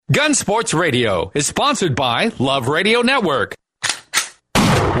Gun Sports Radio is sponsored by Love Radio Network.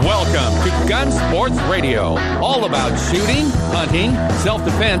 Welcome to Gun Sports Radio, all about shooting, hunting,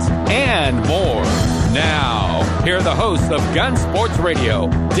 self-defense, and more. Now, here are the hosts of Gun Sports Radio,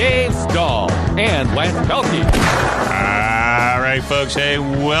 Dave Stahl and Lance Pelkey. All right, folks. Hey,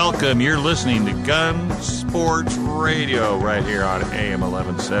 welcome. You're listening to Gun Sports Radio right here on AM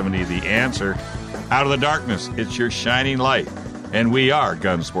 1170. The Answer. Out of the darkness, it's your shining light. And we are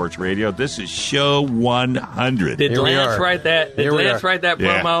Gun Sports Radio. This is show 100. Did Lance write that? Did Lance write that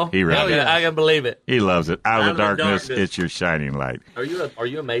promo? Yeah, he wrote it. I can believe it. He loves it. Out of the darkness, it's your shining light. Are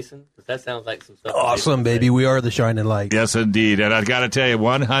you a Mason? Because that sounds like some stuff. Awesome, baby. We are the shining light. Yes, indeed. And I've got to tell you,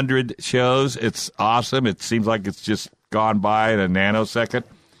 100 shows. It's awesome. It seems like it's just gone by in a nanosecond.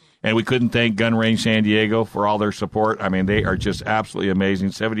 And we couldn't thank Gun Range San Diego for all their support. I mean, they are just absolutely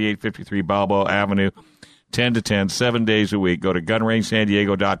amazing. 7853 Balboa Avenue. 10 to 10, 7 days a week. Go to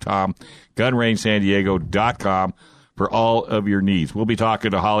gunrangesandiego.com, gunrangesandiego.com for all of your needs. We'll be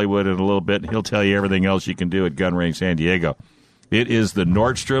talking to Hollywood in a little bit, and he'll tell you everything else you can do at Gun Range San Diego. It is the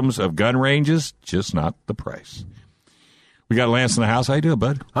Nordstroms of gun ranges, just not the price. We got Lance in the house. How you doing,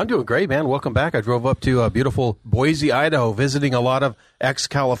 bud? I'm doing great, man. Welcome back. I drove up to beautiful Boise, Idaho, visiting a lot of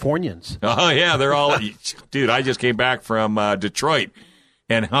ex-Californians. Oh, yeah, they're all – dude, I just came back from Detroit.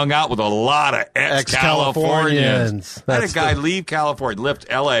 And hung out with a lot of ex-Californians. I had a guy leave California, left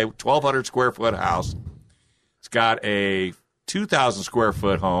L.A., 1,200 square foot house. It's got a 2,000 square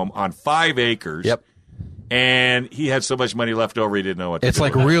foot home on 5 acres. Yep. And he had so much money left over, he didn't know what to do. It's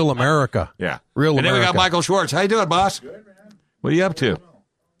like real America. Yeah. Real America. And then we got Michael Schwartz. How you doing, boss? Good, man. What are you up to?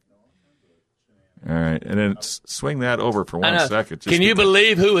 All right. And then swing that over for 1 second. Can you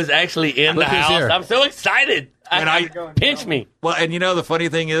believe who is actually in the house? Here. I'm so excited. Pinch me. Well, and you know, the funny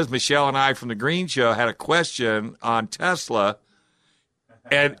thing is, Michelle and I from the Green Show had a question on Tesla.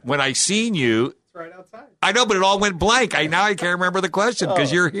 And when I seen you, It's right outside. I know, but it all went blank. Now I can't remember the question because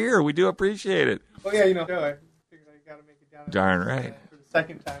you're here. We do appreciate it. Well, yeah, I figured I got to make it down. Darn right. For the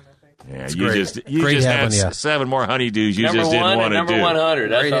second time, I think. Yeah, It's you great. just Great had having you. 7 more honeydews you Number just didn't one want and to number do.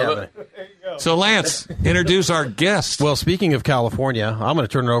 100. That's Great all. having. There you go. So, Lance, introduce our guest. Well, speaking of California, I'm going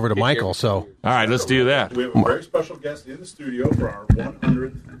to turn it over to Michael. So, All right, let's do that. We have a very special guest in the studio for our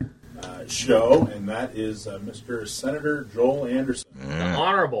 100th show, and that is Mr. Senator Joel Anderson.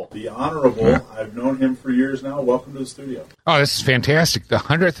 Honorable. The Honorable. I've known him for years now. Welcome to the studio. Oh, this is fantastic. The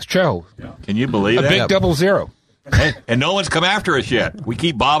 100th show. Can you believe A that? big 00. And no one's come after us yet. We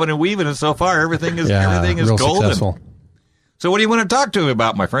keep bobbing and weaving, and so far everything is real golden. successful. So what do you want to talk to me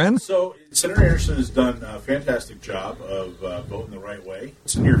about, my friend? So, Senator Anderson has done a fantastic job of voting the right way.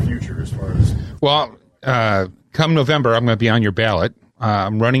 What's the near future as far as... Well, come November, I'm going to be on your ballot.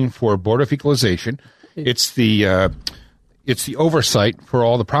 I'm running for Board of Equalization. It's the oversight for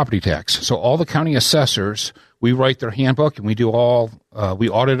all the property tax. So all the county assessors, we write their handbook, and we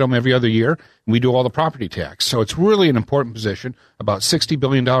audit them every other year, and we do all the property tax. So it's really an important position, about $60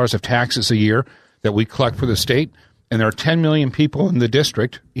 billion of taxes a year that we collect for the state. And there are 10 million people in the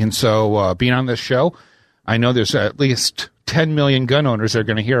district. And so being on this show, I know there's at least 10 million gun owners that are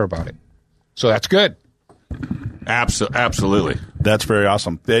going to hear about it. So that's good. Absolutely. That's very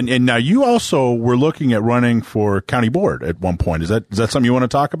awesome. And now you also were looking at running for county board at one point. Is that something you want to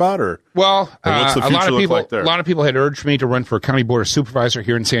talk about, or? Well, what's the a lot future of look people, like there? a lot of people had urged me to run for county board of supervisor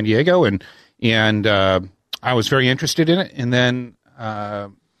here in San Diego, and I was very interested in it. And then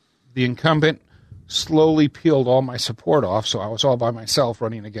the incumbent slowly peeled all my support off, so I was all by myself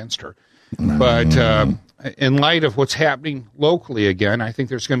running against her. But in light of what's happening locally again, I think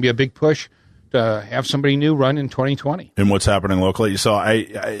there's going to be a big push to have somebody new run in 2020. And what's happening locally? So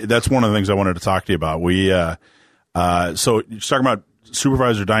I that's one of the things I wanted to talk to you about. So you're talking about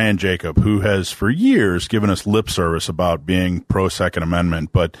Supervisor Diane Jacob, who has for years given us lip service about being pro-Second Amendment,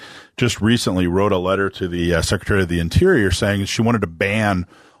 but just recently wrote a letter to the Secretary of the Interior saying she wanted to ban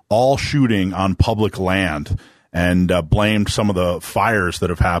all shooting on public land, and blamed some of the fires that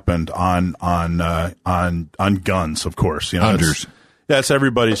have happened on guns. Of course, Hunters. That's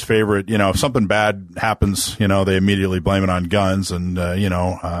everybody's favorite. If something bad happens, they immediately blame it on guns. And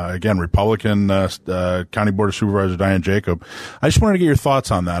again, Republican County Board of Supervisors Diane Jacob. I just wanted to get your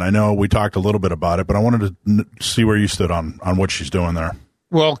thoughts on that. I know we talked a little bit about it, but I wanted to see where you stood on what she's doing there.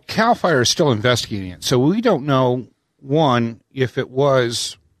 Well, CAL FIRE is still investigating it, so we don't know, one, if it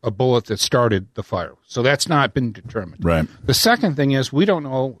was a bullet that started the fire. So that's not been determined. Right. The second thing is we don't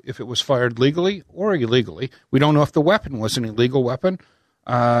know if it was fired legally or illegally. We don't know if the weapon was an illegal weapon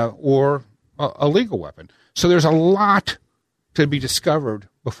or a legal weapon. So there's a lot to be discovered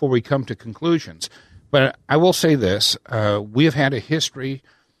before we come to conclusions. But I will say this. We have had a history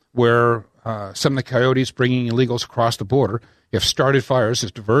where some of the coyotes bringing illegals across the border have started fires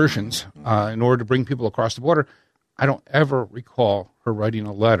as diversions in order to bring people across the border. I don't ever recall her writing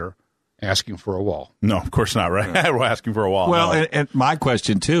a letter asking for a wall. No, of course not, right? We're asking for a wall. Well, no. and my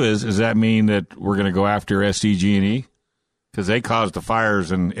question, too, is does that mean that we're going to go after SDG&E? Because they caused the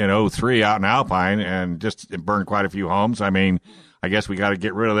fires in 03 out in Alpine and just burned quite a few homes. I mean, I guess we got to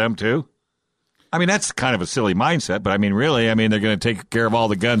get rid of them, too. I mean, that's kind of a silly mindset, but I mean, really, they're going to take care of all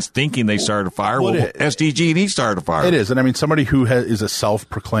the guns thinking they started a fire. Well, SDG&E started a fire. It is. And I mean, somebody who is a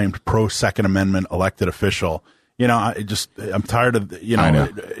self-proclaimed pro-Second Amendment elected official, I'm tired of,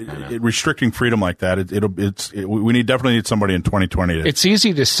 restricting freedom like that. We definitely need somebody in 2020. It's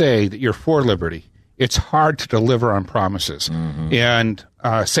easy to say that you're for liberty. It's hard to deliver on promises. Mm-hmm. And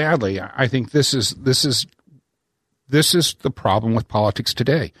sadly, I think this is the problem with politics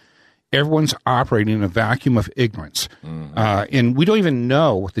today. Everyone's operating in a vacuum of ignorance. Mm-hmm. And we don't even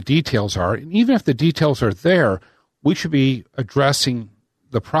know what the details are. And even if the details are there, we should be addressing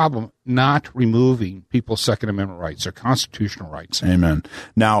the problem, not removing people's Second Amendment rights, their constitutional rights. Amen.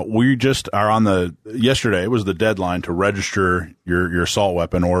 Now, we just are on yesterday was the deadline to register your assault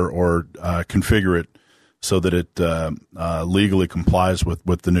weapon or configure it so that it legally complies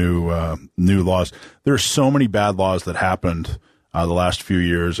with the new laws. There are so many bad laws that happened the last few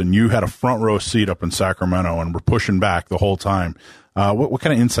years, and you had a front row seat up in Sacramento, and we're pushing back the whole time. What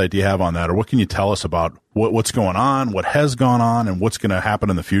kind of insight do you have on that, or what can you tell us about what's going on, what has gone on, and what's going to happen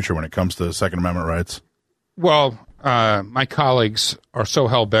in the future when it comes to Second Amendment rights? Well, my colleagues are so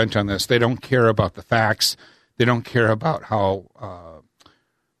hell-bent on this. They don't care about the facts. They don't care about how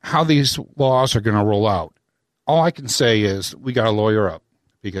these laws are going to roll out. All I can say is we got to lawyer up,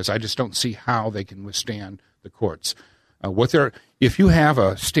 because I just don't see how they can withstand the courts. If you have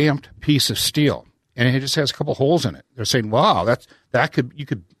a stamped piece of steel and it just has a couple holes in it, they're saying, "Wow, you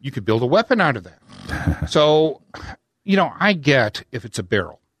could build a weapon out of that." So, I get if it's a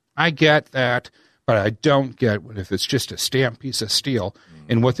barrel, I get that, but I don't get if it's just a stamped piece of steel.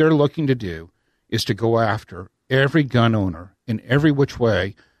 And what they're looking to do is to go after every gun owner in every which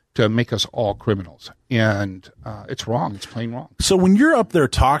way to make us all criminals. And it's wrong. It's plain wrong. So when you're up there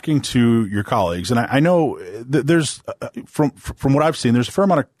talking to your colleagues, and I know there's, from what I've seen, there's a fair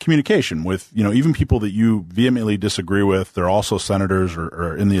amount of communication with, even people that you vehemently disagree with. They're also senators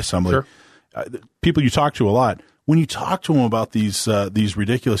or in the assembly. Sure. People you talk to a lot. When you talk to them about these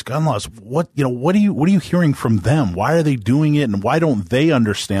ridiculous gun laws, what are you hearing from them? Why are they doing it, and why don't they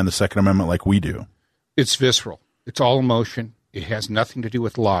understand the Second Amendment like we do? It's visceral. It's all emotion. It has nothing to do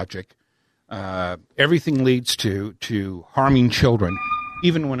with logic. Everything leads to harming children,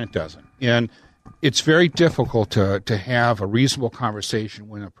 even when it doesn't. And it's very difficult to have a reasonable conversation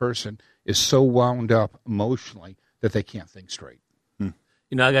when a person is so wound up emotionally that they can't think straight.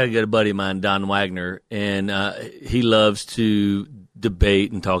 I got a good buddy of mine, Don Wagner, and he loves to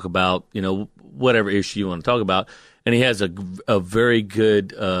debate and talk about, whatever issue you want to talk about. And he has a very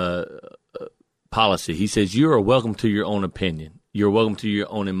good policy. He says, you are welcome to your own opinion. You're welcome to your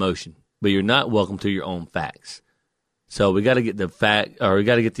own emotion, but you're not welcome to your own facts. So we got to get we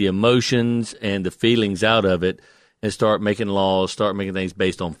got to get the emotions and the feelings out of it and start making laws, start making things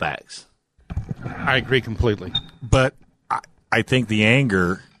based on facts. I agree completely. But I think the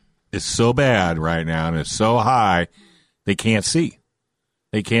anger is so bad right now and it's so high, they can't see.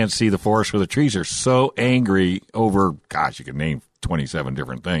 They can't see the forest for the trees. They're so angry over, you can name 27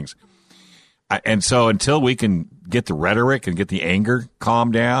 different things. And so until we can get the rhetoric and get the anger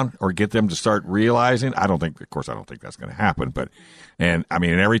calmed down or get them to start realizing, I don't think that's going to happen. And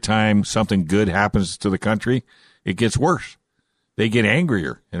every time something good happens to the country, it gets worse. They get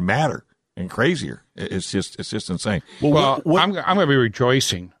angrier and madder and crazier. It's just insane. Well, I'm going to be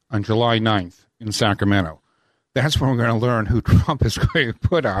rejoicing on July 9th in Sacramento. That's when we're going to learn who Trump is going to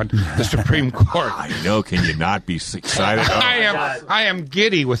put on the Supreme Court. I know. Can you not be excited? I am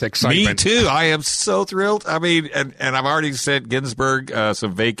giddy with excitement. Me too. I am so thrilled. And I've already sent Ginsburg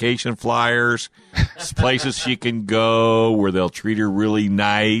some vacation flyers, places she can go where they'll treat her really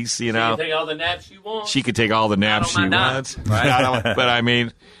nice. She can take all the naps you want. She can take all the naps she wants. Right? But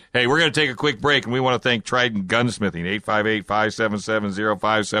hey, we're going to take a quick break, and we want to thank Trident Gunsmithing,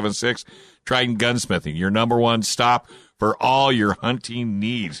 858-577-0576. Trident Gunsmithing, your number one stop for all your hunting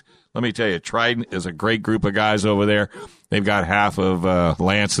needs. Let me tell you, Trident is a great group of guys over there. They've got half of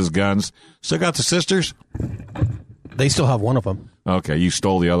Lance's guns. Still got the sisters? They still have one of them. Okay, you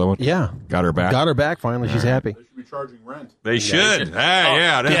stole the other one? Yeah. Got her back? Got her back, finally. She's happy. charging rent. They should. Hey,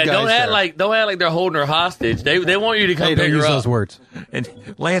 yeah. those guys Don't act are- like they're holding her hostage. They want you to come Hey, pick don't her use up. those words. And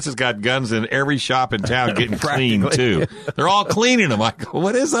Lance has got guns in every shop in town getting cleaned, too. They're all cleaning them. I go,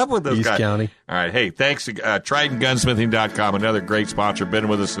 what is up with this East guy? County. All right. Hey, thanks to TridentGunsmithing.com, another great sponsor. Been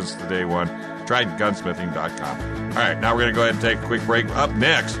with us since the day one. TridentGunsmithing.com. All right. Now we're going to go ahead and take a quick break. Up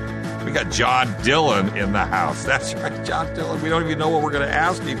next, we got John Dillon in the house. That's right, John Dillon. We don't even know what we're going to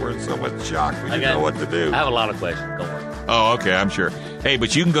ask him. We're in so much shock. We didn't know what to do. I have a lot of questions. Don't worry. Oh, okay, I'm sure. Hey,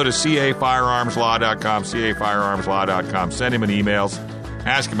 but you can go to cafirearmslaw.com, cafirearmslaw.com. Send him an email,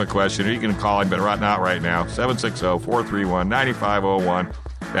 ask him a question, or you can call him, but not right now, 760-431-9501.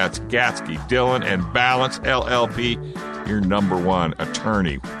 That's Gatsky, Dillon, and Balance, LLP, your number one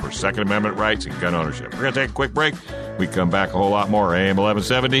attorney for Second Amendment rights and gun ownership. We're going to take a quick break. We come back a whole lot more. AM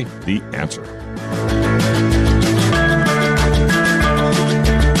 1170, The Answer.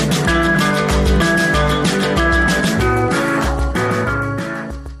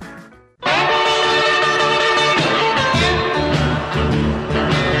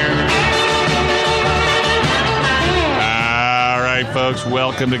 Folks,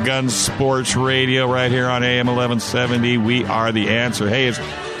 welcome to Gun Sports Radio right here on AM 1170. We are The Answer. Hey, it's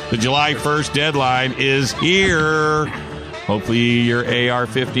the July 1st deadline is here. Hopefully your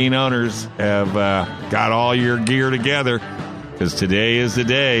AR-15 owners have got all your gear together, because today is the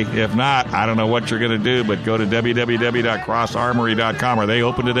day. If not, I don't know what you're going to do, but go to www.crossarmory.com. Are they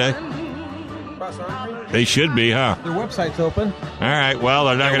open today? They should be, huh? Their website's open. All right. Well,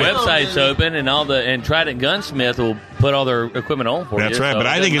 they're not Their going to. website's open, and Trident Gunsmith will put all their equipment on for you. That's right, so but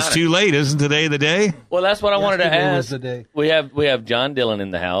I it think doesn't it's matter. too late. Isn't today the day? Well, that's what I wanted to Yesterday was ask. the day. We have John Dillon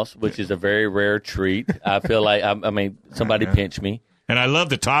in the house, which is a very rare treat. I feel like somebody pinch me. And I love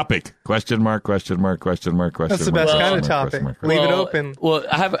the topic. Question mark, question mark, question mark, question That's the mark. best question kind of mark, topic. question mark, Leave it open. Well,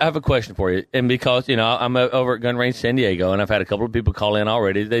 I have a question for you, and because I'm over at Gun Range San Diego, and I've had a couple of people call in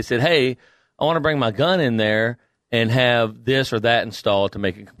already. They said, "Hey, I want to bring my gun in there and have this or that installed to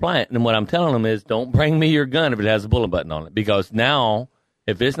make it compliant." And what I'm telling them is, don't bring me your gun if it has a bullet button on it, because now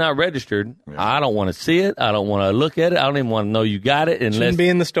if it's not registered, I don't want to see it. I don't want to look at it. I don't even want to know you got it unless Shouldn't be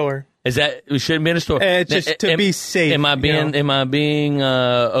in the store. Is that it shouldn't be in a store? It's just to be safe. Am I being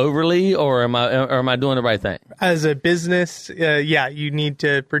overly, or am I doing the right thing? As a business, you need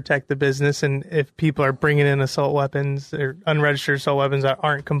to protect the business. And if people are bringing in assault weapons or unregistered assault weapons that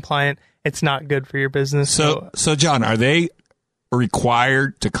aren't compliant, it's not good for your business. So John, are they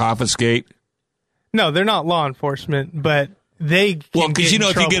required to confiscate? No, they're not law enforcement, but they can Well, because get in if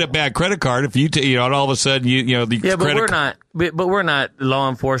you trouble. get a bad credit card, if you and all of a sudden the Yeah, but credit we're not. But we're not law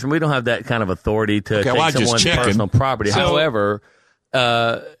enforcement. We don't have that kind of authority to Okay, take well, I'm just someone's checking. personal property. So- However,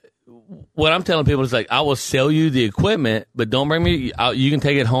 what I'm telling people is, like, I will sell you the equipment, but don't bring me. You can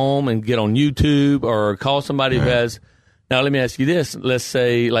take it home and get on YouTube or call somebody who has. Now, let me ask you this. Let's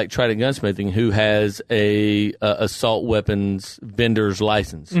say, like Trident Gunsmithing, who has a assault weapons vendor's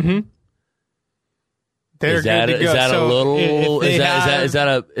license. Mm-hmm. They're Is that good to go. a So little? if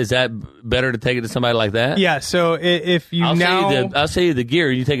they Is that better to take it to somebody like that? Yeah. So if you I'll now sell you the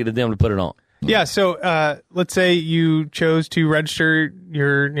gear. You take it to them to put it on. Yeah, so let's say you chose to register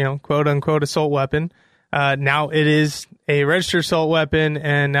your, quote unquote assault weapon. Now it is a registered assault weapon,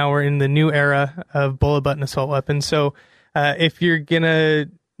 and now we're in the new era of bullet button assault weapons. So if you're gonna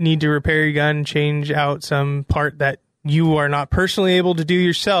need to repair your gun, change out some part that you are not personally able to do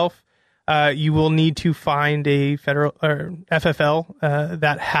yourself, you will need to find a federal or FFL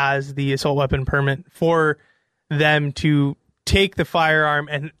that has the assault weapon permit for them to take the firearm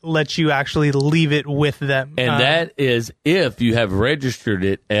and let you actually leave it with them. And that is if you have registered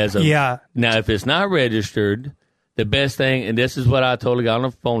it as a... Yeah. Now, if it's not registered, the best thing, and this is what I totally got on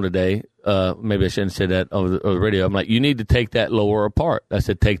the phone today, maybe I shouldn't say that over the radio. I'm like, you need to take that lower apart. I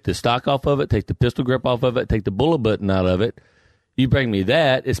said, take the stock off of it, take the pistol grip off of it, take the bullet button out of it. You bring me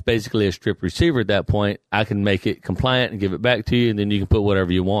that, it's basically a strip receiver at that point. I can make it compliant and give it back to you, and then you can put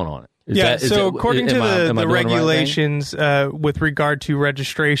whatever you want on it. According to the doing regulations with regard to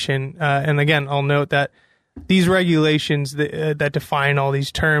registration, and again, I'll note that these regulations that define all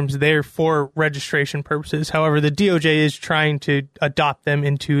these terms, they're for registration purposes. However, the DOJ is trying to adopt them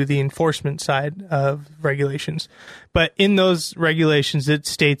into the enforcement side of regulations. But in those regulations, it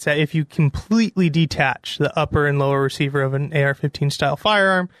states that if you completely detach the upper and lower receiver of an AR-15 style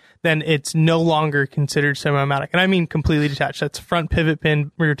firearm, then it's no longer considered semi-automatic. And I mean completely detached. That's front pivot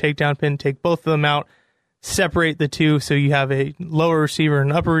pin, rear takedown pin. Take both of them out, separate the two so you have a lower receiver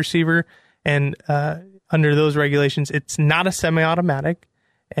and upper receiver. And under those regulations, it's not a semi-automatic.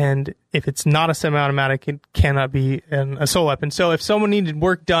 And if it's not a semi-automatic, it cannot be an assault weapon. So if someone needed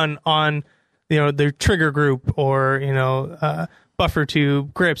work done on their trigger group or buffer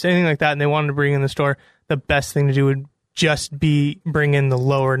tube, grips, anything like that, and they wanted to bring in the store, the best thing to do would just be bring in the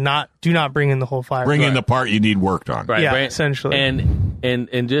lower, do not bring in the whole firearm. Bring in the part you need worked on. Right. Yeah, essentially.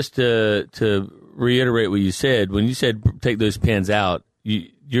 And just to reiterate what you said, when you said take those pins out,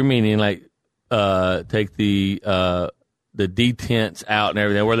 you're meaning like take the detents out and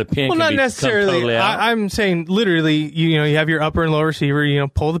everything, where the pin can not be necessarily. totally out. I'm saying literally, you have your upper and lower receiver,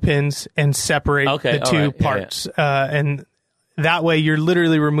 pull the pins and separate the two parts. And that way you're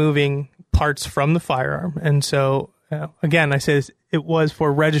literally removing parts from the firearm. And so, again, I say this, it was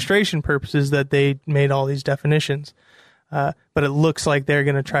for registration purposes that they made all these definitions. But it looks like they're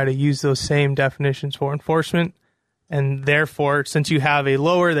going to try to use those same definitions for enforcement. And therefore, since you have a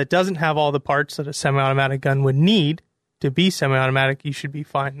lower that doesn't have all the parts that a semi-automatic gun would need to be semi-automatic, you should be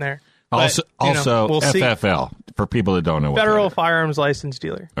fine there. But, Also, we'll see. FFL, for people that don't know what Federal that is. Firearms License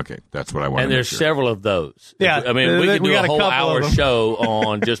Dealer. Okay, that's what I want And to there's several of those. Yeah, I mean, we could do got a a whole couple hour of them. show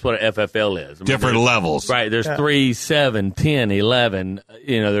on just what an FFL is. I mean, Different levels. Right. There's 3, 7, 10, 11.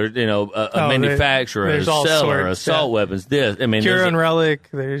 There's a manufacturer, a there's all seller, sorts, assault weapons. This. I mean, Curio there's and Relic.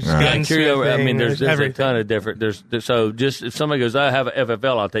 There's gun Curio. I mean, there's a everything. ton of different. So just if somebody goes, I have an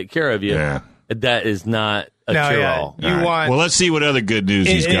FFL, I'll take care of you. Yeah. That is not a No, cure-all. yeah. You want Well, let's see what other good news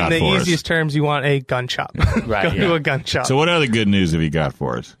he's got in for the us. easiest terms, you want a gun shop. Right, Go yeah. to a gun shop. So what other good news have you got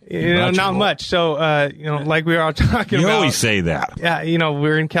for us? Not much. So, like we were all talking You about. always say that. Yeah,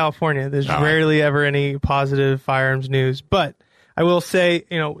 we're in California. There's All right. rarely ever any positive firearms news. But I will say,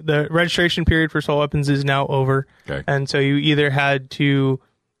 the registration period for assault weapons is now over. Okay. And so you either had to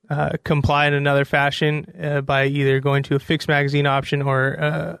comply in another fashion by either going to a fixed magazine option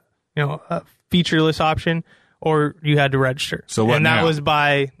or, a featureless option, or you had to register. So what and that now? was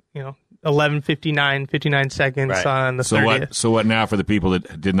by, 59 seconds Right. on the 30th. So what now for the people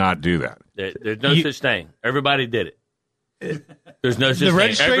that did not do that? There's no such thing. Everybody did it. There's no such thing.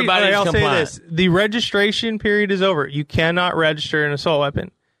 registration. Everybody's I'll say compliant. this: the registration period is over. You cannot register an assault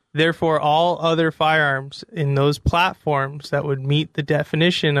weapon. Therefore, all other firearms in those platforms that would meet the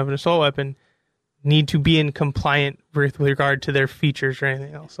definition of an assault weapon need to be in compliant with regard to their features or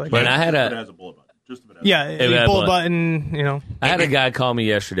anything else like But that. I had It has a bullet button. Just a bit. Yeah, It had a a bullet bullet. button. I had a guy call me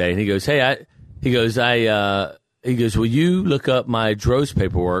yesterday, and he goes, "Hey, will you look up my DROS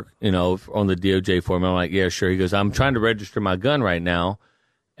paperwork, on the DOJ for me?" I'm like, "Yeah, sure." He goes, "I'm trying to register my gun right now,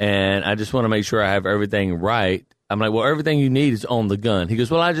 and I just want to make sure I have everything right." I'm like, "Well, everything you need is on the gun." He goes,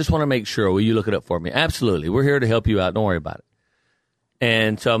 "Well, I just want to make sure. Will you look it up for me?" Absolutely. We're here to help you out. Don't worry about it.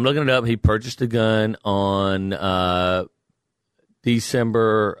 And so I'm looking it up. He purchased a gun on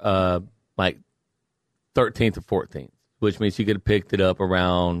December 13th or 14th, which means he could have picked it up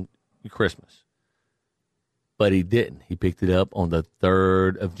around Christmas. But he didn't. He picked it up on the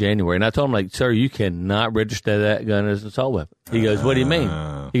 3rd of January. And I told him, "Sir, you cannot register that gun as an assault weapon." He goes, "What do you mean?"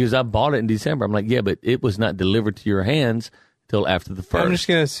 He goes, "I bought it in December." I'm like, "Yeah, but it was not delivered to your hands till after the 1st. I'm just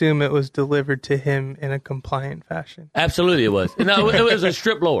going to assume it was delivered to him in a compliant fashion. Absolutely, it was. No, it was a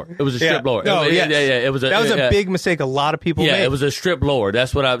strip lower. It was a strip lower. No, yeah, yes. It was That was a big mistake a lot of people made. it was a strip lower.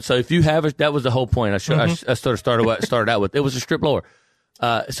 That's what I. So if you have that was the whole point. I started out with. It was a strip lower.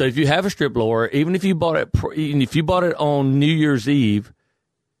 So if you have a strip lower, even if you bought it on New Year's Eve,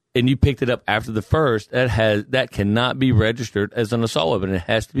 and you picked it up after the 1st, that cannot be registered as an assault weapon. It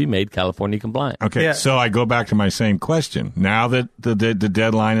has to be made California compliant. Okay, Yeah. so I go back to my same question. Now that the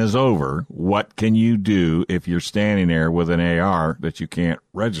deadline is over, what can you do if you're standing there with an AR that you can't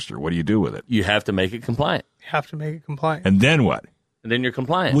register? What do you do with it? You have to make it compliant, You have to make it compliant. And then what? and then you're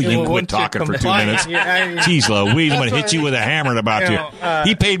compliant. Will you Well, quit once you're talking for 2 compliant, minutes? Jeez, Louise, I'm going to hit you with a hammer about you.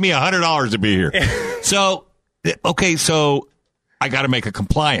 He paid me $100 to be here. So, okay, so I got to make it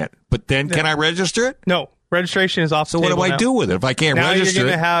compliant, but then can I register it? No, registration is off the So what table do I now. do with it if I can't Now register you're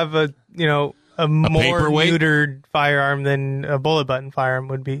going it? to have a more paperweight? neutered firearm than a bullet button firearm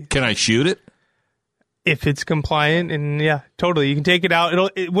would be. Can I shoot it? If it's compliant, and yeah, totally, you can take it out.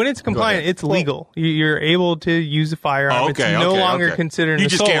 When it's compliant, it's legal. You're able to use a firearm. It's no longer considered an You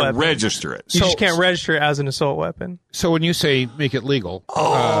just assault can't weapon. register it. You just can't register it as an assault weapon. So when you say make it legal,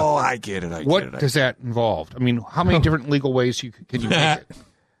 Oh, I get it. what does that involve? I mean, how many different legal ways can you make it?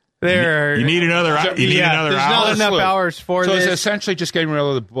 There are You need another. You need another there's hour. not enough hours for So it's this. essentially just getting rid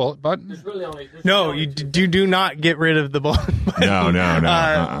of the bullet button? No, you do not get rid of the bullet button.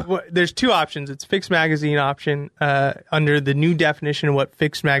 No. There's two options. It's fixed magazine option under the new definition of what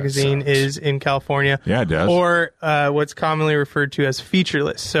fixed magazine is in California. Yeah, it does. Or what's commonly referred to as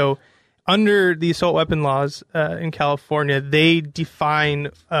featureless. So under the assault weapon laws in California, they define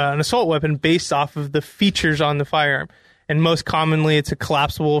an assault weapon based off of the features on the firearm. And most commonly, it's a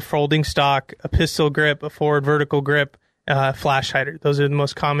collapsible folding stock, a pistol grip, a forward vertical grip, flash hider. Those are the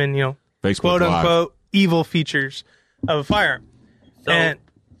most common, Facebook quote Live. unquote evil features of a firearm. So, and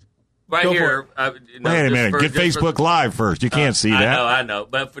right go here. Wait a minute. Get Facebook Live first. You can't see that. I know.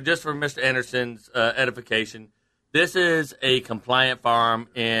 But for Mr. Anderson's edification, this is a compliant firearm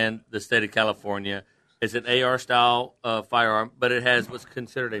in the state of California. It's an AR-style firearm, but it has what's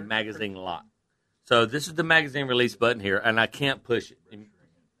considered a magazine lock. So this is the magazine release button here, and I can't push it. You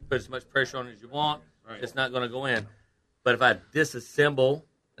put as much pressure on it as you want. Right. It's not going to go in. But if I disassemble,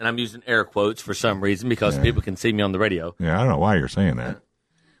 and I'm using air quotes for some reason because people can see me on the radio. Yeah, I don't know why you're saying that.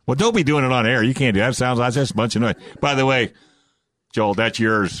 Well, don't be doing it on air. You can't do that. Sounds like just a bunch of noise. By the way, Joel, that's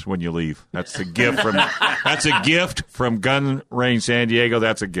yours when you leave. That's a gift from Gun Range San Diego.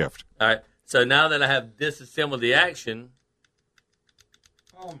 That's a gift. All right. So now that I have disassembled the action,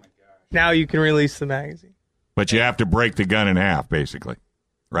 oh my gosh! Now you can release the magazine. But you have to break the gun in half, basically,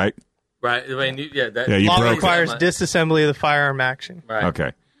 right? Right. I mean, law requires disassembly of the firearm action. Right.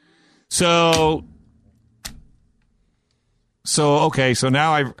 Okay. So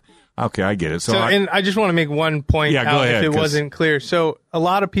now I get it. And I just want to make one point go ahead, if it wasn't clear. So a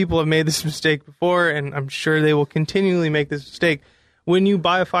lot of people have made this mistake before, and I'm sure they will continually make this mistake. When you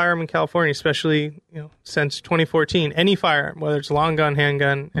buy a firearm in California, especially since 2014, any firearm, whether it's long gun,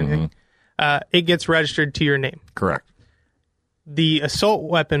 handgun, anything, it gets registered to your name. Correct. The assault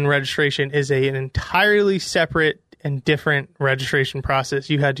weapon registration is an entirely separate and different registration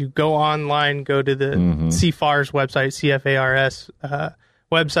process. You had to go online, go to the CFARS website, CFARS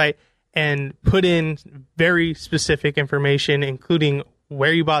website, and put in very specific information, including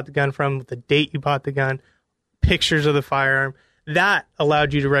where you bought the gun from, the date you bought the gun, pictures of the firearm. That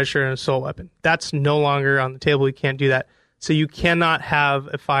allowed you to register an assault weapon. That's no longer on the table. You can't do that. So you cannot have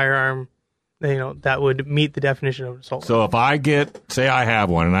a firearm that would meet the definition of an assault weapon. So if I say I have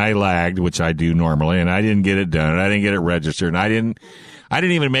one and I lagged, which I do normally, and I didn't get it done, and I didn't get it registered, and I didn't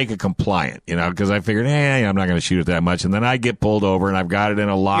even make it compliant, because I figured, I'm not going to shoot it that much, and then I get pulled over and I've got it in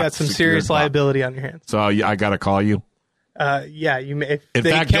a locked. You got some serious liability on your hands. So I got to call you. You may. If in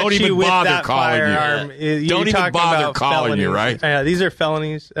they fact, catch don't even you with bother that calling firearm, you. Don't even bother calling felonies. you, right? These are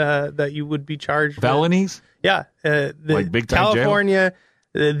felonies that you would be charged felonies? with. Yeah. Like big time California,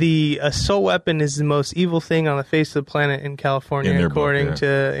 the assault weapon is the most evil thing on the face of the planet in California, according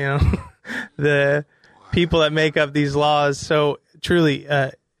to the people that make up these laws. So truly,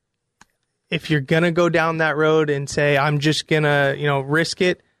 if you're gonna go down that road and say I'm just gonna risk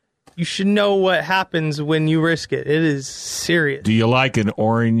it, you should know what happens when you risk it. It is serious. Do you like an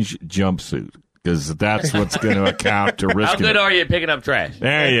orange jumpsuit? Because that's what's going to account to risking. How good are you at picking up trash?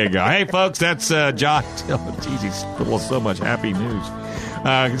 There you go. Hey, folks, that's John Dillon. Jeez, he's full of so much happy news.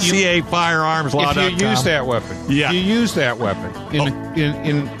 CAFirearmsLaw.com. If you use that weapon,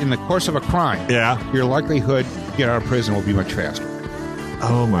 in the course of a crime, your likelihood to get out of prison will be much faster.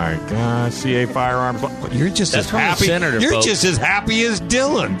 Oh my God, CA Firearms. You're just as happy. You're just as happy as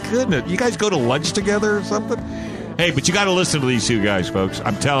Dylan. Goodness, you guys go to lunch together or something? Hey, but you got to listen to these two guys, folks.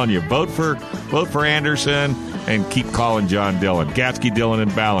 I'm telling you, vote for Anderson and keep calling John Dillon. Gatsky, Dillon,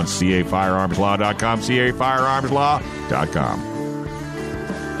 and Balance. CAFirearmsLaw.com. CAFirearmsLaw.com.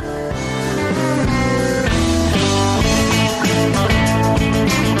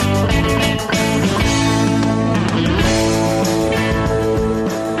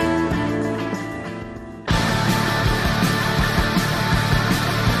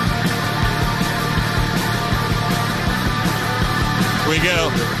 We go.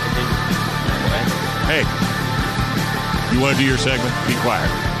 Hey, you want to do your segment? Be quiet.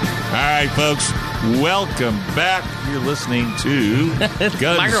 All right, folks. Welcome back. You're listening to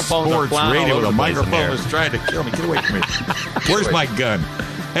Gun Sports Radio. The microphone is trying to kill me. Get away from me. Where's my gun?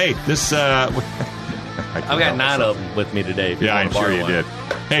 Hey, this. I've got 9 of them with me today. Yeah, I'm sure you did.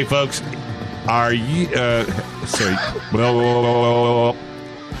 Hey, folks. Are you? Sorry.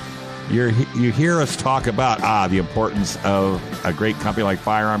 You hear us talk about the importance of a great company like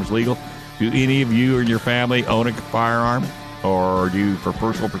Firearms Legal. Do any of you and your family own a firearm, or do you for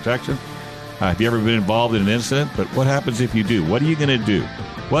personal protection? Have you ever been involved in an incident? But what happens if you do? What are you going to do?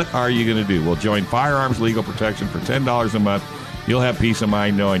 What are you going to do? Well, join Firearms Legal Protection for $10 a month. You'll have peace of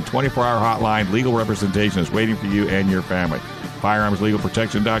mind knowing 24-hour hotline legal representation is waiting for you and your family.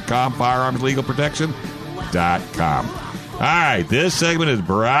 FirearmsLegalProtection.com. FirearmsLegalProtection.com. All right, this segment is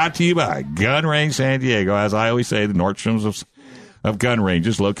brought to you by Gun Range San Diego. As I always say, the Nordstroms of gun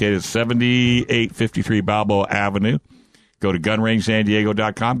ranges located at 7853 Balboa Avenue. Go to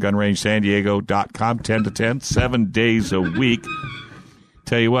gunrangesandiego.com, gunrangesandiego.com, 10 to 10, 7 days a week.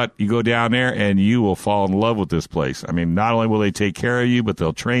 Tell you what, you go down there and you will fall in love with this place. I mean, not only will they take care of you, but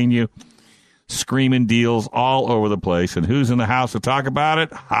they'll train you. Screaming deals all over the place. And who's in the house to talk about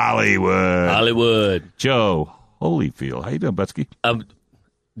it? Hollywood. Joe Holyfield. How you doing, Butsky?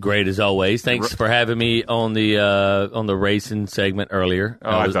 Great as always. Thanks for having me on the racing segment earlier.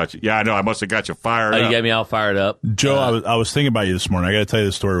 I thought you. Yeah, I know. I must have got you fired up. You got me all fired up, Joe. I was thinking about you this morning. I got to tell you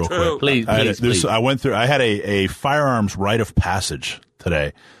the story real quick. Please. I went through. I had a firearms rite of passage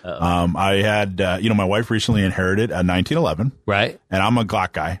today. I had my wife recently inherited a 1911, right? And I'm a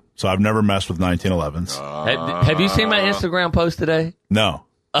Glock guy, so I've never messed with 1911s. Have you seen my Instagram post today? No.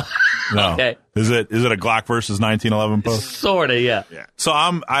 No. Okay. Is it a Glock versus 1911 post? Sorta, yeah. So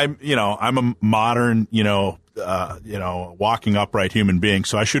I'm a modern, walking upright human being.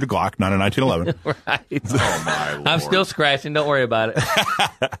 So I shoot a Glock, not a 1911. Right. Oh my Lord. I'm still scratching. Don't worry about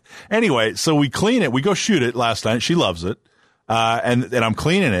it. Anyway, so we clean it. We go shoot it last night. She loves it. And I'm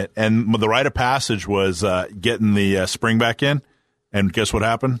cleaning it. And the rite of passage was getting the spring back in. And guess what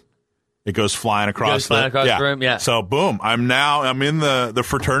happened? It goes flying across the room, yeah. So boom, I'm in the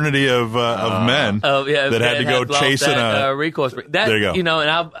fraternity of men that had to go chasing a recourse. There you go.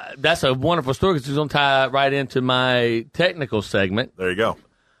 And that's a wonderful story because it's going to tie right into my technical segment. There you go.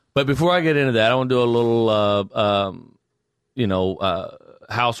 But before I get into that, I want to do a little,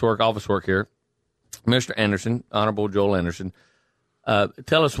 office work here. Mr. Anderson, Honorable Joel Anderson,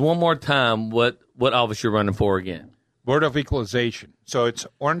 tell us one more time what office you're running for again. Board of Equalization. So it's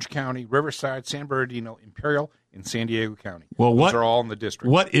Orange County, Riverside, San Bernardino, Imperial, and San Diego County. Well, Those are all in the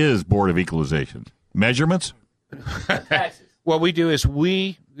district. What is Board of Equalization? Measurements? Taxes. What we do is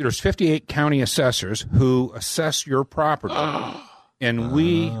there's 58 county assessors who assess your property, and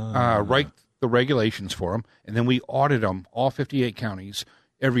we write the regulations for them, and then we audit them, all 58 counties,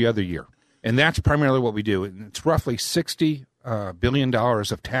 every other year. And that's primarily what we do. And it's roughly $60 billion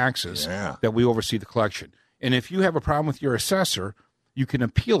of taxes that we oversee the collection. And if you have a problem with your assessor, you can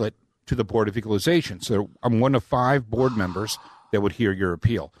appeal it to the Board of Equalization. So I'm one of 5 board members that would hear your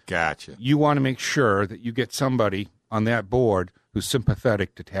appeal. Gotcha. You want to make sure that you get somebody on that board who's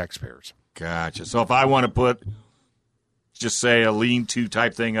sympathetic to taxpayers. Gotcha. So if I want to put, just say, a lean-to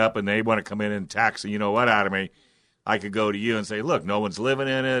type thing up and they want to come in and tax out of me, I could go to you and say, look, no one's living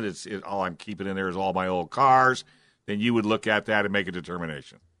in it. All I'm keeping in there is all my old cars. Then you would look at that and make a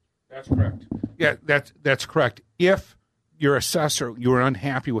determination. That's correct. Yeah, that's correct. If your assessor, you are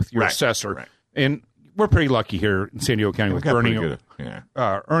unhappy with your assessor, and we're pretty lucky here in San Diego County with Ernie.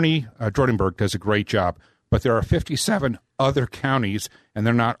 Ernie Jordanberg does a great job, but there are 57 other counties, and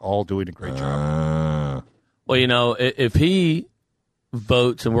they're not all doing a great job. Well, if he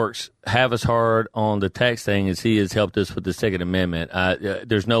votes and works half as hard on the tax thing as he has helped us with the Second Amendment,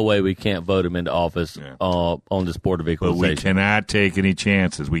 there's no way we can't vote him into office on this Board of Equalization. But we cannot take any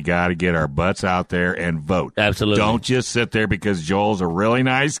chances. We got to get our butts out there and vote. Absolutely. Don't just sit there because Joel's a really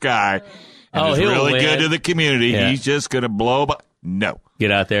nice guy and is really good to the community. Yeah. He's just going to blow up. No.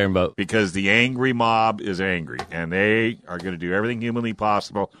 Get out there and vote. Because the angry mob is angry, and they are going to do everything humanly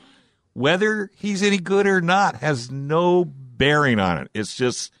possible. Whether he's any good or not has no bearing on it. It's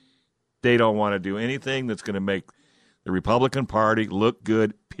just they don't want to do anything that's going to make the Republican Party look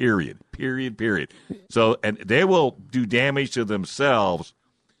good, period. So, and they will do damage to themselves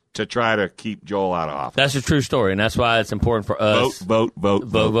to try to keep Joel out of office. That's a true story, and that's why it's important for us. Vote.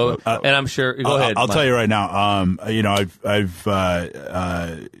 And I'm sure. Go ahead. I'll tell you right now. I've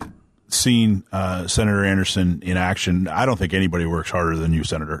seen Senator Anderson in action. I don't think anybody works harder than you,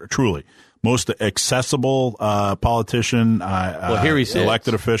 Senator. Truly, most accessible politician, here he sits.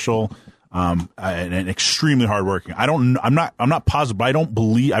 Elected official, and extremely hardworking. I'm not positive, but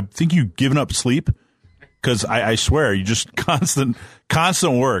I think you've given up sleep. Because I swear, you just constant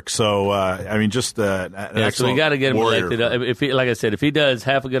work. So just an excellent. So we got to get him warrior. elected. If he, like I said, if he does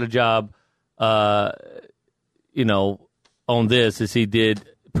half as good a job, on this as he did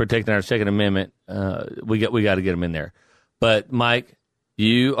protecting our Second Amendment, we got to get him in there. But Mike,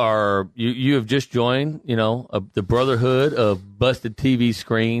 you have just joined, the brotherhood of busted TV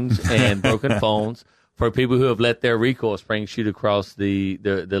screens and broken phones for people who have let their recoil spring shoot across the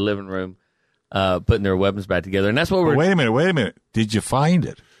living room. Putting their weapons back together, and that's what we're. Wait a minute! Did you find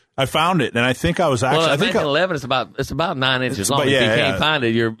it? I found it, and I think I was actually. Well, I think 11. It's about 9 inches long. If you can't find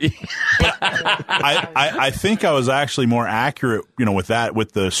it, you're. I think I was actually more accurate,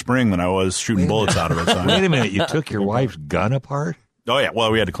 with the spring than I was shooting bullets out of it. So. Wait a minute! You took your wife's gun apart? Oh yeah. Well,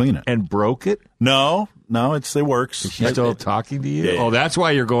 we had to clean it and broke it. No, it works. Is she still talking to you? Yeah. Oh, that's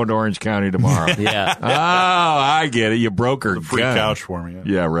why you're going to Orange County tomorrow. Yeah. Oh, I get it. You broke her free gun. couch for me.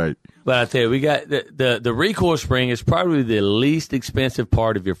 Yeah, right. But I tell you, we got the recoil spring is probably the least expensive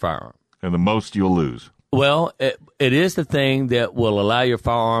part of your firearm. And the most you'll lose. Well, it is the thing that will allow your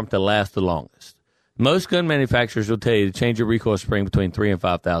firearm to last the longest. Most gun manufacturers will tell you to change your recoil spring between 3,000 and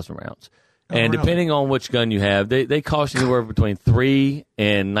 5,000 rounds. And depending on which gun you have, they cost you anywhere between $3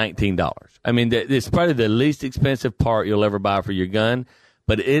 and $19. I mean, it's probably the least expensive part you'll ever buy for your gun,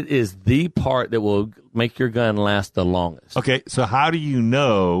 but it is the part that will make your gun last the longest. Okay, so how do you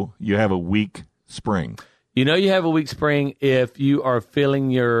know you have a weak spring? You know you have a weak spring if you are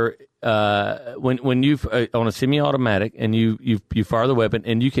feeling your when you on a semi-automatic and you fire the weapon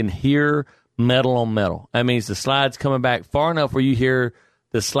and you can hear metal on metal. That means the slide's coming back far enough where you hear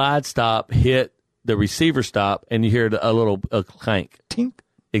the slide stop hit the receiver stop and you hear a little clank. Tink.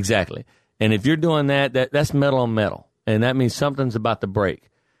 Exactly. And if you're doing that's metal on metal, and that means something's about to break.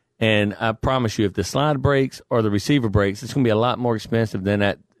 And I promise you, if the slide breaks or the receiver breaks, it's going to be a lot more expensive than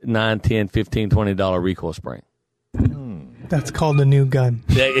that $9, $10, $15, $20 recoil spring. That's called a new gun.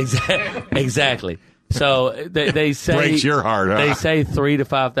 Yeah, exactly. So they say breaks your heart. Huh? They say 3,000 to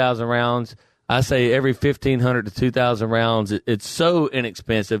 5,000 rounds. I say every 1,500 to 2,000 rounds. It's so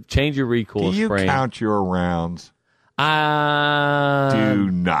inexpensive. Change your recoil spring. Do you spring. Count your rounds? I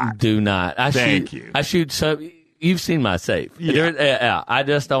do not. Thank you. I shoot some. You've seen my safe. Yeah. I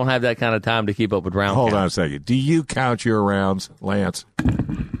just don't have that kind of time to keep up with round Hold count. on a second. Do you count your rounds, Lance?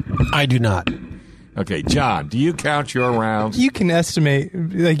 I do not. Okay, John, do you count your rounds? You can estimate.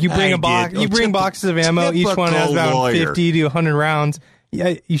 Like you bring a box. You bring boxes of ammo. Each one has about 50 to 100 rounds.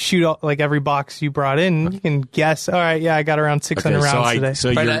 Yeah, you shoot all, like every box you brought in. You can guess. All right, I got around 600 rounds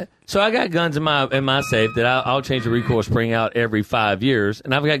today. So I got guns in my safe that I'll change the recoil spring out every 5 years,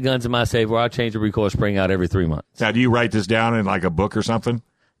 and I've got guns in my safe where I'll change the recoil spring out every 3 months. Now, do you write this down in like a book or something?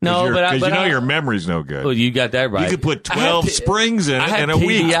 No, because your memory's no good. Well, you got that right. You could put 12 springs in it in a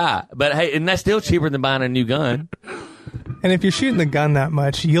week. But hey, and that's still cheaper than buying a new gun. And if you're shooting the gun that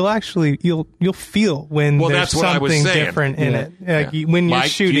much, you'll feel when there's something different in it. Like when you're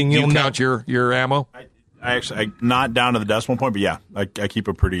shooting, you'll count your ammo. I not down to the decimal point, but yeah, I keep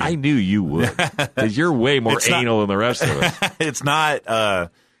a pretty. I knew you would because you're way more anal than the rest of us. It's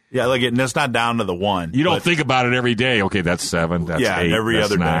not. It's not down to the one. You don't think about it every day. Okay, that's 7. That's 8. Every that's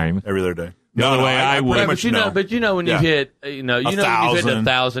other 9. day. Every other day. The other way I would. But you know when you hit, when you hit the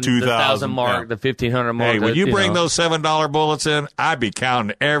 1,000, 2,000 mark, the 1,500 mark. Hey, when you bring those $7 bullets in, I'd be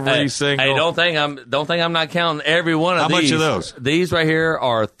counting every single. Hey, don't think I'm not counting every one of these. How much are those? These right here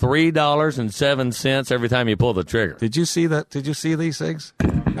are $3.07 every time you pull the trigger. Did you see that? Did you see these things?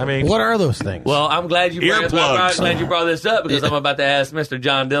 I mean, what are those things? Well, I'm glad you brought this up because I'm about to ask Mr.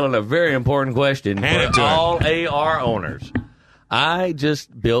 John Dillon a very important question for all AR owners. I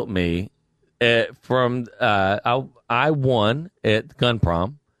just built me. I won at Gun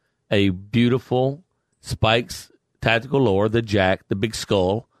Prom a beautiful Spikes tactical lower, the Jack, the big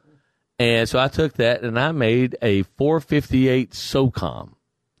skull, and so I took that and I made a 458 SOCOM.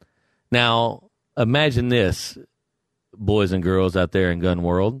 Now imagine this, boys and girls out there in gun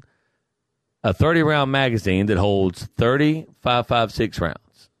world, a 30-round magazine that holds 30 5.56 rounds.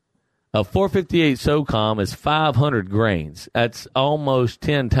 A 458 SOCOM is 500 grains. That's almost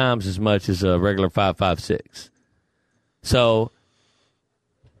 10 times as much as a regular 5.56. So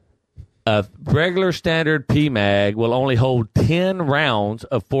a regular standard PMag will only hold 10 rounds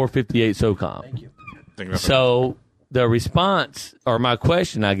of 458 SOCOM. Thank you. So the response, or my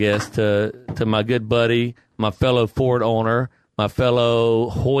question, I guess, to my good buddy, my fellow Ford owner, my fellow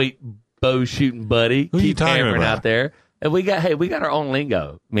Hoyt bow shooting buddy, keep hammering out there. And we got our own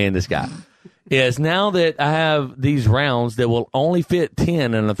lingo, me and this guy. Is now that I have these rounds that will only fit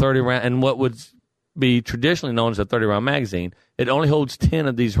 10 in a 30 round, and what would be traditionally known as a 30-round magazine, it only holds 10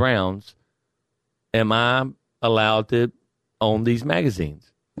 of these rounds. Am I allowed to own these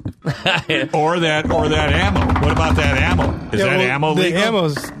magazines? or that ammo? What about that ammo? Is that ammo legal? The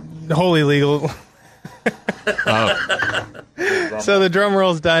ammo's wholly legal. So the drum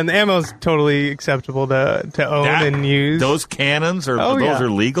roll's done. The ammo's totally acceptable to own and use. Those cannons are are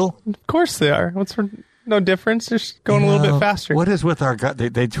legal? Of course they are. No difference. They're just going a little bit faster. What is with our guy?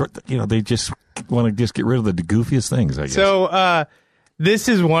 They just want to get rid of the goofiest things, I guess. So this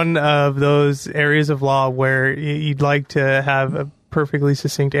is one of those areas of law where you'd like to have a perfectly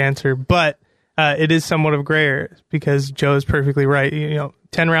succinct answer, but it is somewhat of gray area because Joe is perfectly right.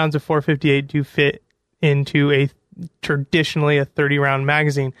 10 rounds of 458 do fit into traditionally a 30-round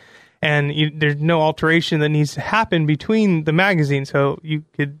magazine, and there's no alteration that needs to happen between the magazines. So you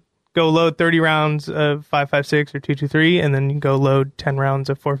could go load 30 rounds of 5.56 or 2.23, and then you go load 10 rounds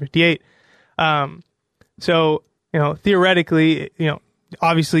of 458. So theoretically,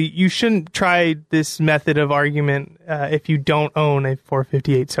 obviously, you shouldn't try this method of argument if you don't own a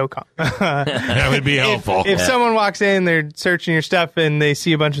 458 SOCOM. That would be helpful. If someone walks in, they're searching your stuff, and they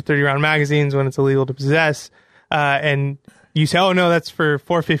see a bunch of 30-round magazines when it's illegal to possess, and you say, oh, no, that's for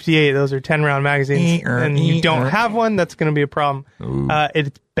 458. Those are 10-round magazines, and you don't have one, that's going to be a problem.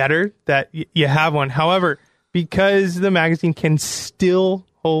 It's better that you have one. However, because the magazine can still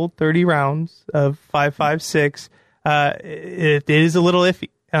hold 30 rounds of 5.56, it is a little iffy.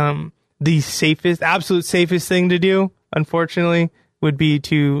 The absolute safest thing to do, unfortunately, would be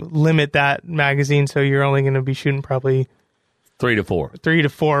to limit that magazine so you're only going to be shooting probably 3 to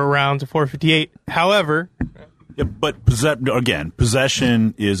 4 rounds of 458. However... Yeah, but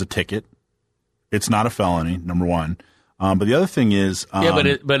possession is a ticket. It's not a felony, number one. But the other thing is,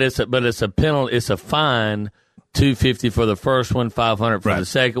 but it's a penalty. It's a fine, $250 for the first one, $500 for the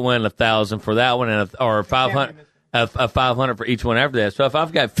second one, $1,000 for that one, or $500 for each one after that. So if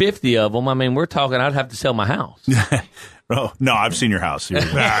I've got 50 of them, I mean, we're talking. I'd have to sell my house. Oh, no, I've seen your house.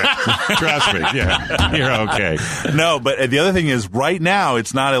 Trust me, yeah, you're okay. No, but the other thing is, right now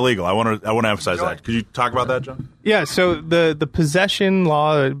it's not illegal. I want to emphasize that. Could you talk about that, John? Yeah. So the possession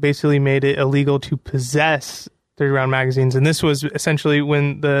law basically made it illegal to possess 30-round magazines, and this was essentially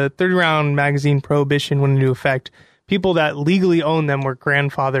when the 30-round magazine prohibition went into effect. People that legally owned them were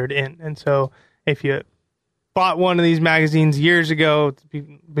grandfathered in, and so if you bought one of these magazines years ago,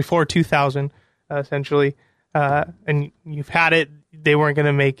 before 2000, essentially. And you've had it, they weren't going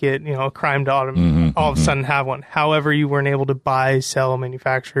to make it, a crime to all of a sudden have one. However, you weren't able to buy, sell,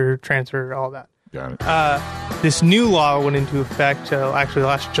 manufacture, transfer, all that. Got it. This new law went into effect actually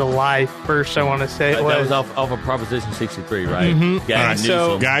last July 1st, I want to say. That was off of Proposition 63, right? Mm-hmm. All right,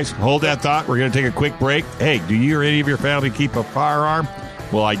 so guys, hold that thought. We're going to take a quick break. Hey, do you or any of your family keep a firearm?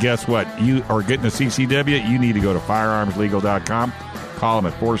 Well, I guess what? You are getting a CCW, you need to go to firearmslegal.com. Call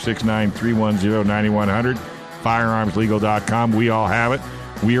them at 469-310-9100. Firearmslegal.com. We all have it.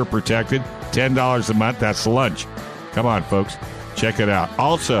 We are protected. $10 a month. That's lunch. Come on, folks. Check it out.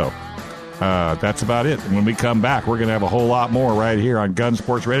 Also, that's about it. And when we come back, we're going to have a whole lot more right here on Gun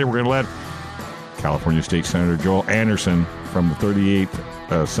Sports Radio. We're going to let California State Senator Joel Anderson from the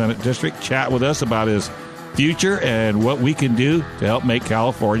 38th Senate District chat with us about his future and what we can do to help make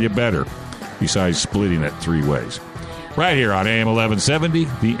California better, besides splitting it 3 ways. Right here on AM 1170,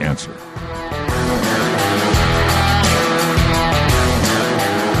 The Answer.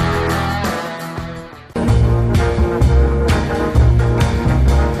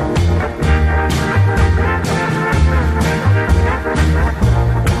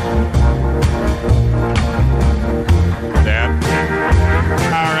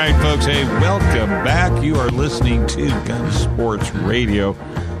 Hey, welcome back. You are listening to Gun Sports Radio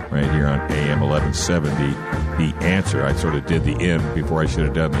right here on AM 1170. The Answer. I sort of did the in before I should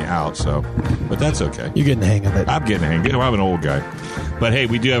have done the out, but that's okay. You're getting the hang of it. I'm getting the hang of it. I'm an old guy. But hey,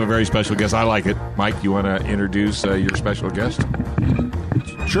 we do have a very special guest. I like it. Mike, you want to introduce your special guest?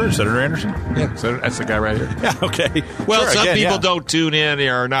 Sure, Senator Anderson. Yeah, that's the guy right here. Yeah, okay. Well, sure, some people don't tune in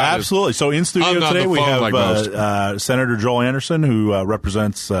or not. Absolutely. So in studio today we have Senator Joel Anderson, who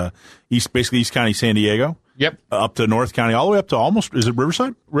represents East County, San Diego. Yep. Up to North County, all the way up to almost, is it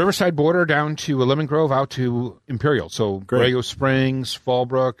Riverside? Riverside border down to Lemon Grove, out to Imperial. So Borrego Springs,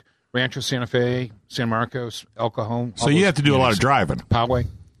 Fallbrook, Rancho Santa Fe, San Marcos, El Cajon. So you have to do a lot of driving. Poway.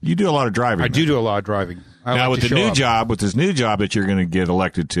 You do a lot of driving. I do a lot of driving. Now, with this new job that you're going to get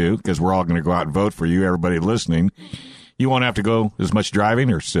elected to, because we're all going to go out and vote for you, everybody listening, you won't have to go as much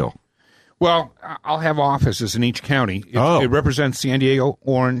driving, or still? Well, I'll have offices in each county. It represents San Diego,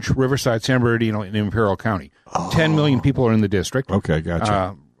 Orange, Riverside, San Bernardino, and Imperial County. 10 million people are in the district. Okay,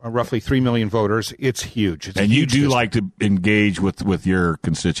 gotcha. Roughly 3 million voters. It's huge. It's and a you huge do district. like to engage with your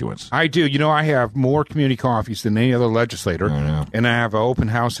constituents. I do. I have more community coffees than any other legislator. I know. And I have an open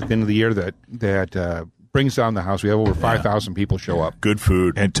house at the end of the year that brings down the house. We have over 5,000 people show up. Good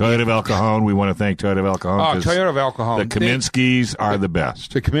food. And Toyota of El Cajon, we want to thank Toyota of El Cajon. Toyota of El Cajon. The Kaminskis are the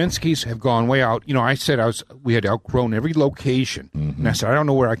best. The Kaminskis have gone way out. I said we had outgrown every location. Mm-hmm. And I said, I don't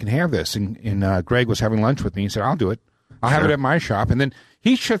know where I can have this. And Greg was having lunch with me. He said, I'll do it. I'll have it at my shop. And then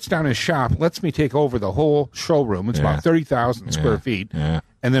he shuts down his shop, lets me take over the whole showroom. It's about 30,000 square feet. Yeah.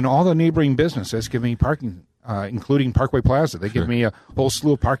 And then all the neighboring businesses give me parking, including Parkway Plaza. They give me a whole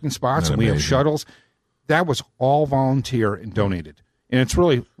slew of parking spots, and we have shuttles. That was all volunteer and donated. And it's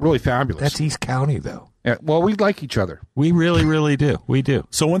really, really fabulous. That's East County, though. Well, we like each other. We really, really do. We do.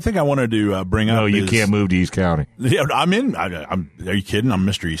 So one thing I wanted to bring up. No, you can't move to East County. Yeah, I'm in. Are you kidding? I'm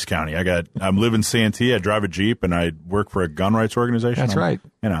Mr. East County. I'm live in Santee. I drive a Jeep, and I work for a gun rights organization. That's right.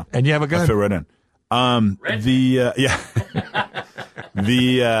 And you have a gun. I fit right in.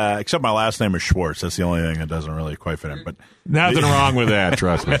 Except my last name is Schwartz. That's the only thing that doesn't really quite fit in. But Nothing wrong with that,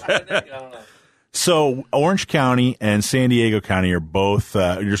 trust me. So Orange County and San Diego County are both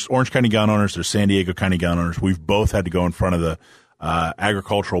there's Orange County gun owners, there's San Diego County gun owners. We've both had to go in front of the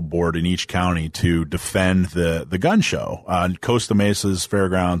agricultural board in each county to defend the gun show on Costa Mesa's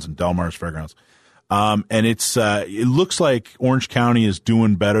fairgrounds and Del Mar's fairgrounds. And it looks like Orange County is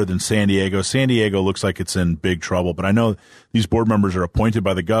doing better than San Diego. San Diego looks like it's in big trouble, but I know these board members are appointed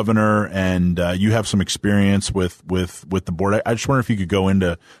by the governor, and you have some experience with the board. I just wonder if you could go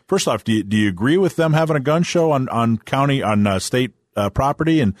into, first off, do you agree with them having a gun show on state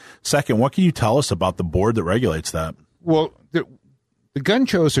property? And second, what can you tell us about the board that regulates that? Well, the gun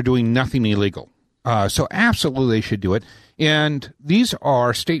shows are doing nothing illegal. So absolutely they should do it. And these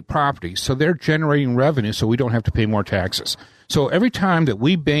are state properties, so they're generating revenue so we don't have to pay more taxes. So every time that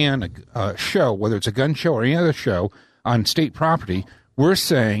we ban a show, whether it's a gun show or any other show on state property, we're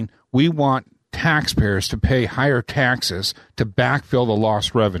saying we want taxpayers to pay higher taxes to backfill the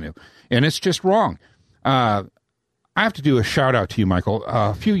lost revenue. And it's just wrong. I have to do a shout out to you, Michael.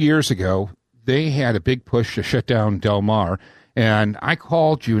 A few years ago, they had a big push to shut down Del Mar. And I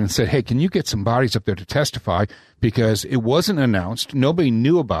called you and said, hey, can you get some bodies up there to testify? Because it wasn't announced. Nobody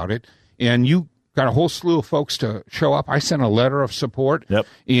knew about it. And you got a whole slew of folks to show up. I sent a letter of support. Yep.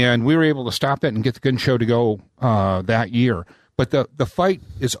 And we were able to stop that and get the gun show to go that year. But the fight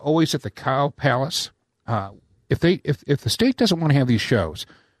is always at the Cow Palace. If the state doesn't want to have these shows,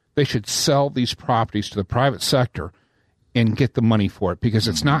 they should sell these properties to the private sector and get the money for it. Because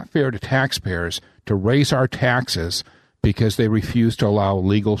it's not fair to taxpayers to raise our taxes because they refuse to allow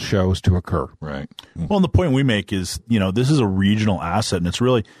legal shows to occur. Right. Well, and the point we make is, this is a regional asset, and it's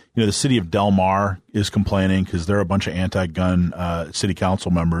really, the city of Del Mar is complaining because they're a bunch of anti-gun city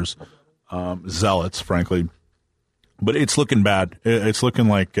council members, zealots, frankly. But it's looking bad. It's looking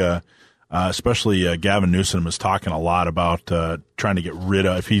like, especially Gavin Newsom is talking a lot about trying to get rid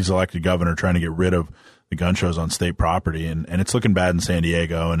of, if he's elected governor, trying to get rid of the gun shows on state property, and it's looking bad in San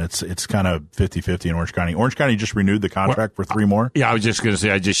Diego, and it's kind of 50-50 in Orange County. Orange County just renewed the contract for 3 more. Yeah, I was just going to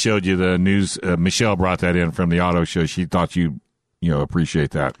say, I just showed you the news. Michelle brought that in from the auto show. She thought you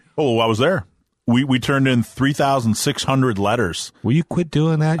appreciate that. Oh, I was there. We turned in 3,600 letters. Will you quit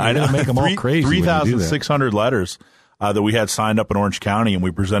doing that? You're going to make them all crazy. 3,600 letters that we had signed up in Orange County, and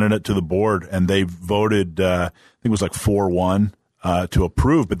we presented it to the board, and they voted, I think it was like 4-1. To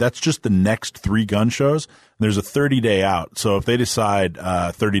approve, but that's just the next 3 gun shows. There's a 30-day out, so if they decide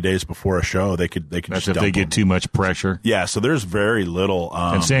 30 days before a show, they could. That's just if they get too much pressure. Yeah, so there's very little.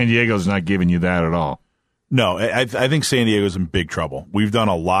 And San Diego's not giving you that at all. No, I think San Diego's in big trouble. We've done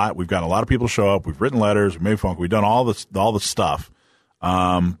a lot. We've got a lot of people show up. We've written letters. We've made phone calls. We've done all the stuff.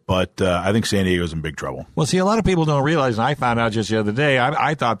 But I think San Diego's in big trouble. Well, see, a lot of people don't realize, and I found out just the other day.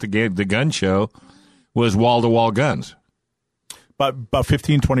 I thought the gun show was wall-to-wall guns. But about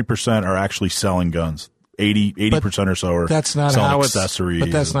 15-20% are actually selling guns. 80% or so are selling accessories.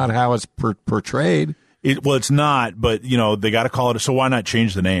 But that's not how it's portrayed. It's not, but they got to call it. So why not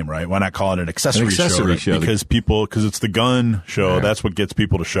change the name, right? Why not call it an accessory show? Because it's the gun show. Yeah. That's what gets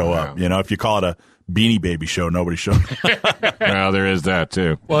people to show up. If you call it a Beanie Baby show, nobody shows up. Well, there is that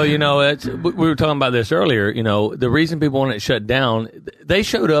too. Well, we were talking about this earlier. The reason people want it shut down, they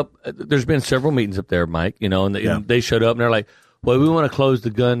showed up. There's been several meetings up there, Mike. And they showed up and they're like, well, we want to close the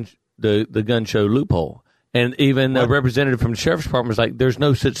gun show loophole, and even a representative from the sheriff's department was like, "There's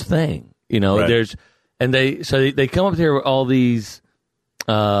no such thing." Right. They come up here with all these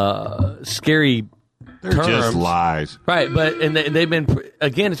scary They're terms, just lies, right? But they've been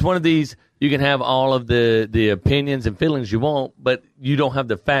again. It's one of these. You can have all of the opinions and feelings you want, but you don't have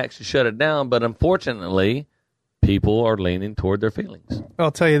the facts to shut it down. But unfortunately, people are leaning toward their feelings.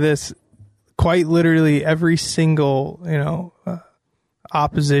 I'll tell you this. Quite literally every single,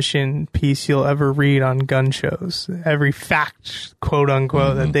 opposition piece you'll ever read on gun shows, every fact, quote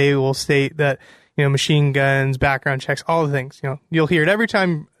unquote, that they will state that, machine guns, background checks, all the things, you'll hear it every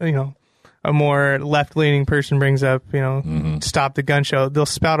time, a more left-leaning person brings up, stop the gun show. They'll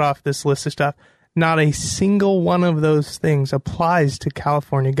spout off this list of stuff. Not a single one of those things applies to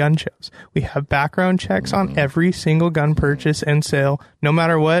California gun shows. We have background checks on every single gun purchase and sale. No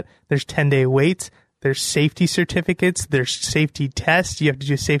matter what, there's 10-day waits. There's safety certificates. There's safety tests. You have to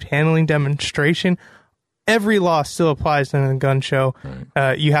do a safe handling demonstration. Every law still applies in a gun show.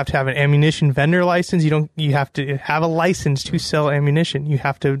 Right. You have to have an ammunition vendor license. You have to have a license to sell ammunition. You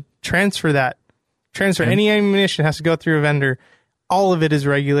have to transfer that. Any ammunition has to go through a vendor. All of it is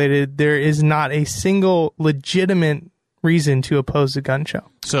regulated. There is not a single legitimate reason to oppose the gun show.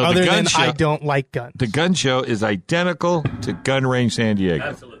 So other the gun than show, I don't like guns. The gun show is identical to Gun Range San Diego.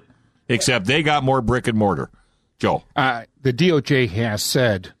 Absolutely. Except they got more brick and mortar. Joel. The DOJ has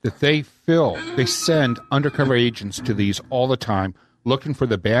said that they send undercover agents to these all the time looking for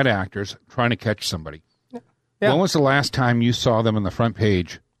the bad actors trying to catch somebody. Yeah. When was the last time you saw them on the front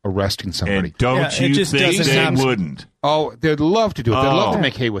page arresting somebody? And don't you think they wouldn't? Oh, they'd love to do it. They'd love to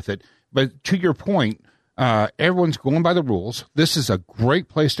make hay with it. But to your point, everyone's going by the rules. This is a great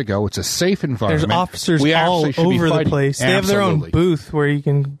place to go. It's a safe environment. There's officers all over the place. They have their own booth where you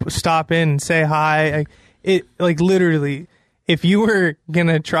can stop in and say hi. Literally, if you were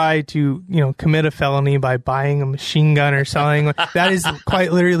gonna try to commit a felony by buying a machine gun or something, that is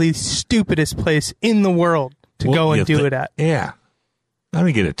quite literally the stupidest place in the world to go and do it at. Yeah. Let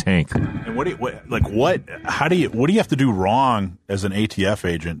me get a tank. And what do you have to do wrong as an ATF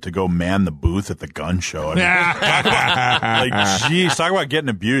agent to go man the booth at the gun show? I mean, talk about getting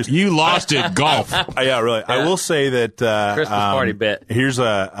abused. You lost it, golf. Yeah, really. Yeah. I will say that Christmas party bet. Here's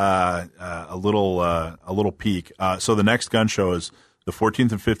a little peek. So the next gun show is the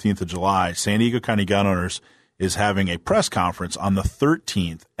 14th and 15th of July. San Diego County Gun Owners is having a press conference on the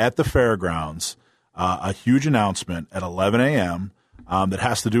 13th at the fairgrounds. A huge announcement at 11 a.m. That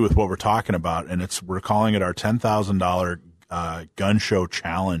has to do with what we're talking about, and we're calling it our $10,000 gun show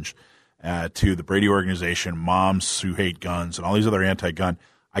challenge to the Brady organization, Moms Who Hate Guns, and all these other anti-gun.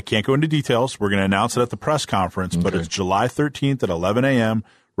 I can't go into details. We're going to announce it at the press conference, but it's July 13th at 11 a.m.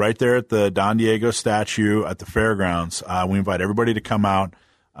 right there at the Don Diego statue at the fairgrounds. We invite everybody to come out,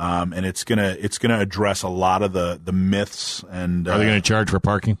 and it's gonna address a lot of the myths. And are they going to charge for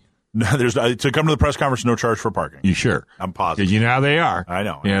parking? No, there's to come to the press conference, no charge for parking. You sure? I'm positive. Because you know how they are. I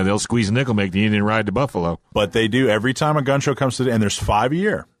know. Yeah, they'll squeeze a nickel, make the Indian ride to Buffalo. But they do every time a gun show comes to, and there's 5 a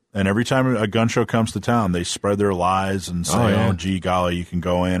year. And every time a gun show comes to town, they spread their lies and say, "Oh, gee golly, you can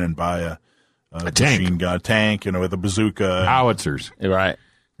go in and buy a tank. machine gun, tank, with a bazooka, howitzers." Right.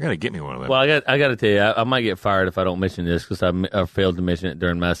 You got to get me one of them. Well, I got to tell you, I might get fired if I don't mention this because I failed to mention it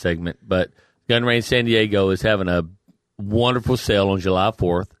during my segment. But Gun Range San Diego is having a wonderful sale on July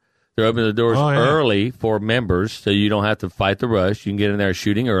 4th. They're opening the doors early for members, so you don't have to fight the rush. You can get in there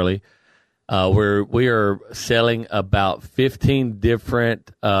shooting early. We are selling about 15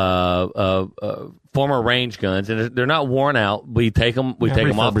 different former range guns, and they're not worn out. We take them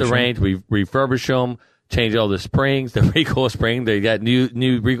off the range. We refurbish them, change all the springs, the recoil spring. They got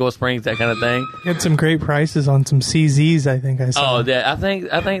new recoil springs, that kind of thing. You had some great prices on some CZs. I think I saw. Oh, I think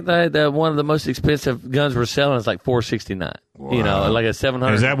that one of the most expensive guns we're selling is like $469. Wow. Like a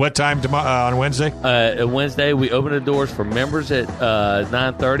 700. Is that what time on Wednesday? Wednesday we open the doors for members at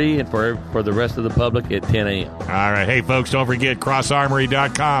 9:30 and for the rest of the public at 10 a.m. All right, hey folks, don't forget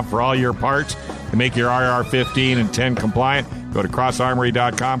crossarmory.com for all your parts to make your RR15 and 10 compliant. Go to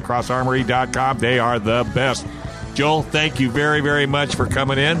crossarmory.com, crossarmory.com. They are the best. Joel, thank you very, very much for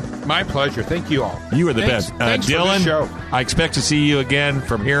coming in. My pleasure. Thank you all. You are the best. Thanks Dylan, for the show. I expect to see you again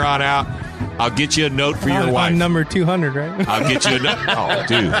from here on out. I'll get you a note for your wife. On number 200, right? I'll get you a note. Oh,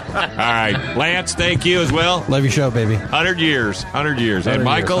 dude. All right. Lance, thank you as well. Love your show, baby. 100 years. And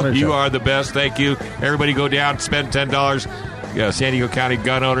Michael, you are the best. Thank you. Everybody go down, spend $10. San Diego County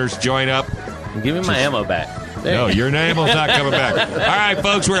Gun Owners, join up. Give me my ammo back. No, your ammo's not coming back. All right,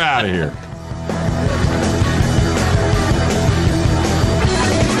 folks, we're out of here.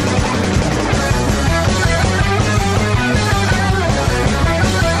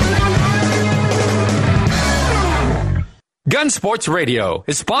 Gun Sports Radio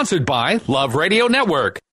is sponsored by Love Radio Network.